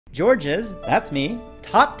George's, that's me,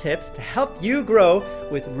 top tips to help you grow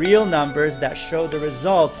with real numbers that show the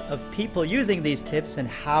results of people using these tips and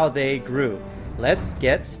how they grew. Let's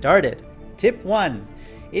get started. Tip 1.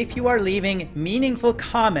 If you are leaving meaningful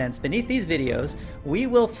comments beneath these videos, we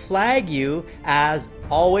will flag you as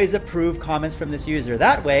always approve comments from this user.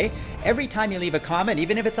 That way, every time you leave a comment,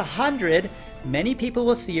 even if it's 100, many people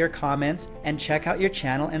will see your comments and check out your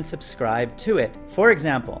channel and subscribe to it. For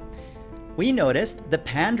example, we noticed the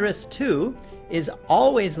Pandress2 is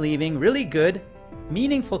always leaving really good,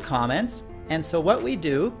 meaningful comments. And so what we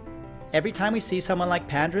do, every time we see someone like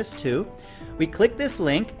Pandress2, we click this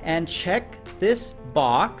link and check this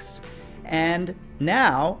box. And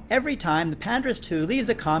now, every time the Pandress2 leaves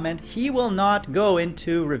a comment, he will not go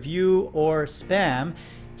into review or spam.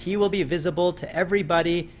 He will be visible to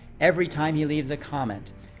everybody every time he leaves a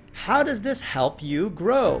comment. How does this help you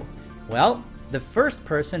grow? Well, the first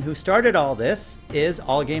person who started all this is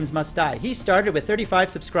All Games Must Die. He started with 35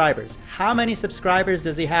 subscribers. How many subscribers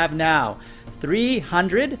does he have now?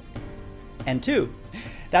 302.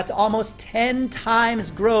 That's almost 10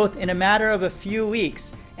 times growth in a matter of a few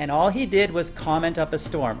weeks. And all he did was comment up a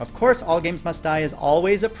storm. Of course, All Games Must Die is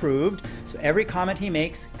always approved, so every comment he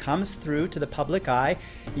makes comes through to the public eye.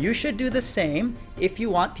 You should do the same if you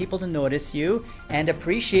want people to notice you and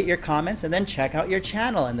appreciate your comments, and then check out your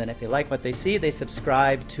channel. And then if they like what they see, they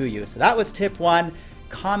subscribe to you. So that was tip 1,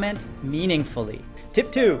 comment meaningfully.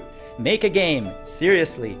 Tip 2, make a game.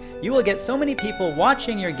 Seriously, you will get so many people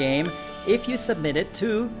watching your game if you submit it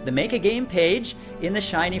to the Make a Game page in the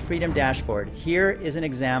Shiny Freedom dashboard. Here is an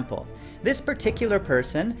example. This particular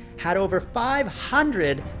person had over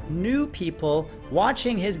 500 new people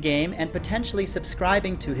watching his game and potentially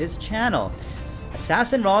subscribing to his channel.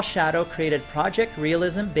 Assassin Raw Shadow created Project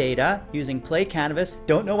Realism Beta using Play Canvas.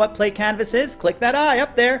 Don't know what Play Canvas is? Click that eye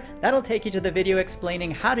up there. That'll take you to the video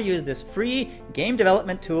explaining how to use this free game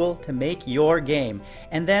development tool to make your game.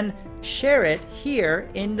 And then share it here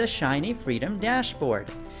in the Shiny Freedom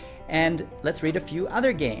dashboard. And let's read a few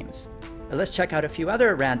other games. Let's check out a few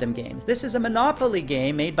other random games. This is a Monopoly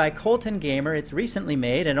game made by Colton Gamer. It's recently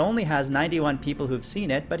made and only has 91 people who've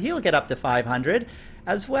seen it, but he'll get up to 500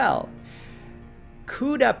 as well.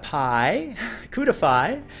 Kudafy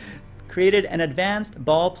created an advanced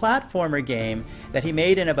ball platformer game that he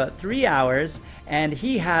made in about 3 hours, and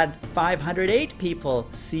he had 508 people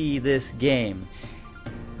see this game.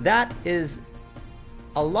 That is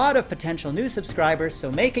a lot of potential new subscribers, so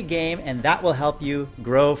make a game and that will help you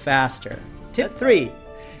grow faster. Tip 3,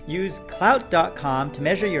 use Klout.com to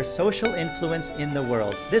measure your social influence in the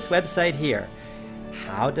world. This website here.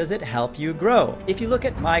 How does it help you grow? If you look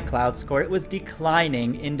at my Klout score, it was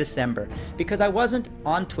declining in December because I wasn't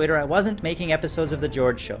on Twitter, I wasn't making episodes of The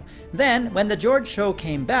George Show. Then, when The George Show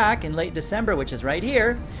came back in late December, which is right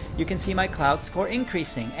here, you can see my Klout score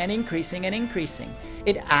increasing and increasing and increasing.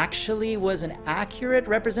 It actually was an accurate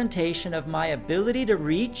representation of my ability to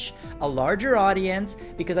reach a larger audience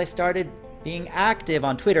because I started being active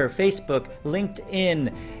on Twitter, Facebook,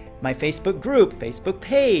 LinkedIn, my Facebook group, Facebook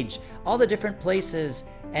page, all the different places,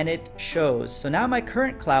 and it shows. So now my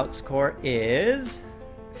current Klout score is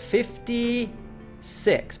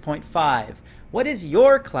 56.5. What is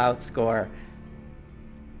your Klout score?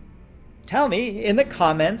 Tell me in the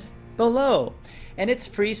comments below. And it's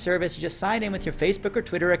free service. You just sign in with your Facebook or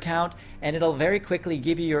Twitter account, and it'll very quickly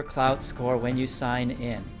give you your Klout score when you sign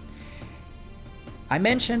in. I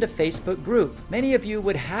mentioned a Facebook group. Many of you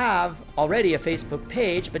would have already a Facebook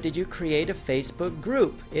page, but did you create a Facebook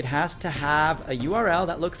group? It has to have a URL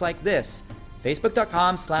that looks like this,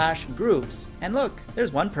 facebook.com/groups. And look,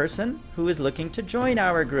 there's one person who is looking to join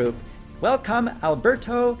our group. Welcome,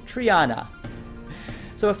 Alberto Triana.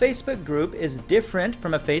 So a Facebook group is different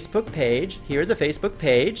from a Facebook page. Here's a Facebook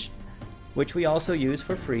page, which we also use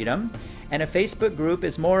for freedom. And a Facebook group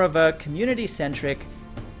is more of a community-centric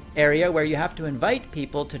area where you have to invite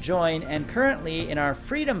people to join, and currently in our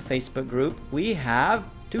Freedom Facebook group we have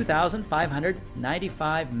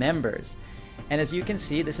 2,595 members. And as you can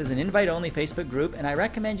see, this is an invite-only Facebook group, and I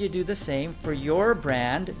recommend you do the same for your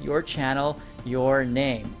brand, your channel, your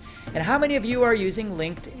name. And how many of you are using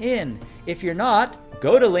LinkedIn? If you're not,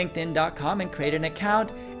 go to linkedin.com and create an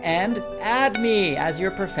account and add me as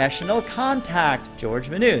your professional contact, George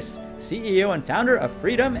Vanous, CEO and founder of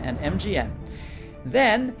Freedom and MGN.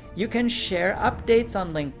 Then you can share updates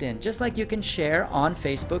on LinkedIn, just like you can share on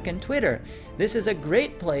Facebook and Twitter. This is a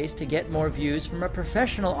great place to get more views from a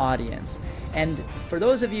professional audience. And for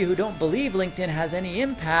those of you who don't believe LinkedIn has any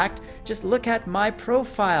impact, just look at my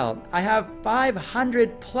profile. I have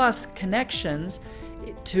 500 plus connections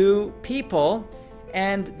to people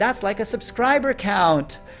And that's like a subscriber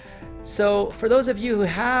count. So for those of you who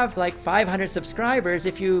have like 500 subscribers,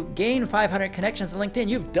 if you gain 500 connections on LinkedIn,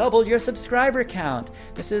 you've doubled your subscriber count.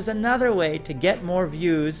 This is another way to get more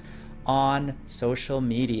views on social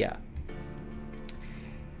media.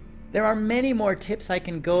 There are many more tips I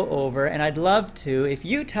can go over, and I'd love to if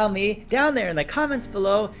you tell me down there in the comments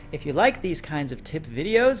below if you like these kinds of tip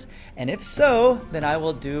videos, and if so, then I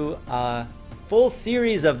will do a full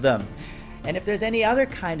series of them. And if there's any other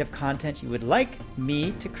kind of content you would like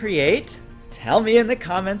me to create, tell me in the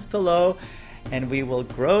comments below, and we will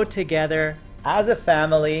grow together as a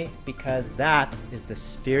family, because that is the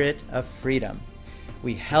spirit of freedom.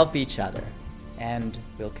 We help each other, and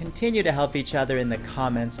we'll continue to help each other in the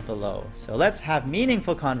comments below. So let's have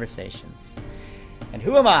meaningful conversations. And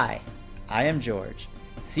who am I? I am George,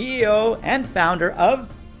 CEO and founder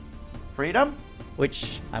of Freedom,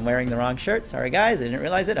 which I'm wearing the wrong shirt. Sorry guys, I didn't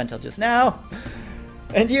realize it until just now.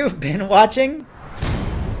 And you've been watching.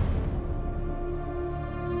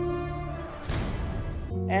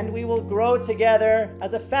 And we will grow together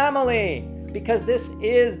as a family, because this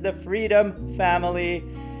is the Freedom family.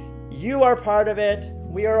 You are part of it,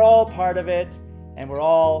 we are all part of it, and we're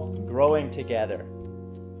all growing together.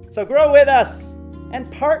 So grow with us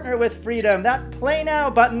and partner with Freedom. That Play Now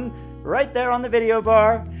button right there on the video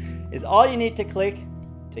bar is all you need to click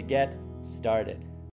to get started.